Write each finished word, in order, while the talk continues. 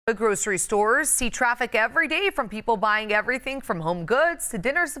The grocery stores see traffic every day from people buying everything from home goods to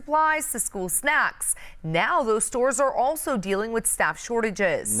dinner supplies to school snacks. Now those stores are also dealing with staff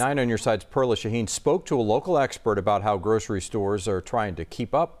shortages. 9 on your side's Perla Shaheen spoke to a local expert about how grocery stores are trying to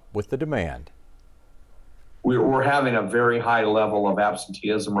keep up with the demand. We're having a very high level of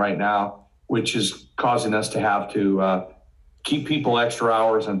absenteeism right now, which is causing us to have to keep people extra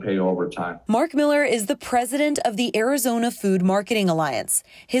hours and pay overtime. Mark Miller is the president of the Arizona Food Marketing Alliance.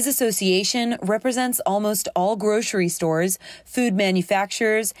 His association represents almost all grocery stores, food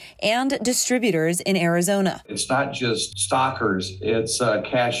manufacturers, and distributors in Arizona. It's not just stockers, it's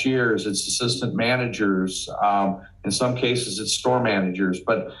cashiers, it's assistant managers. In some cases, it's store managers,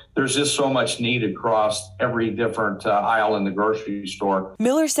 but there's just so much need across every different aisle in the grocery store.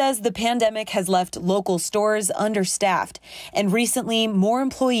 Miller says the pandemic has left local stores understaffed, and recently more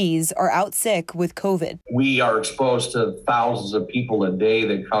employees are out sick with COVID. We are exposed to thousands of people a day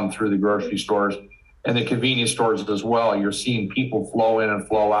that come through the grocery stores and the convenience stores as well. You're seeing people flow in and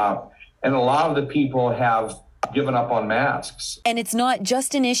flow out, and a lot of the people have given up on masks. And it's not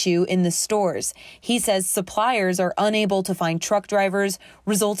just an issue in the stores. He says suppliers are unable to find truck drivers,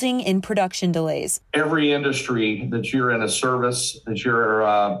 resulting in production delays. Every industry that you're in a service, that you're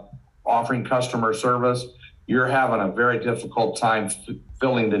offering customer service, you're having a very difficult time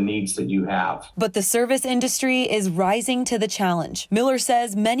filling the needs that you have. But the service industry is rising to the challenge. Miller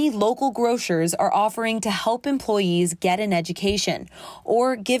says many local grocers are offering to help employees get an education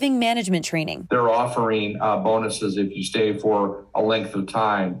or giving management training. They're offering bonuses if you stay for a length of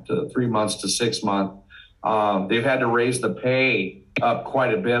time, to 3 months to 6 months. They've had to raise the pay up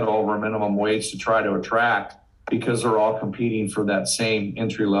quite a bit over minimum wage to try to attract, because they're all competing for that same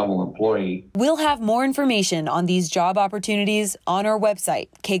entry-level employee. We'll have more information on these job opportunities on our website,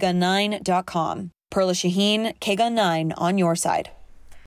 kgun9.com. Perla Shaheen, KGUN 9 on your side.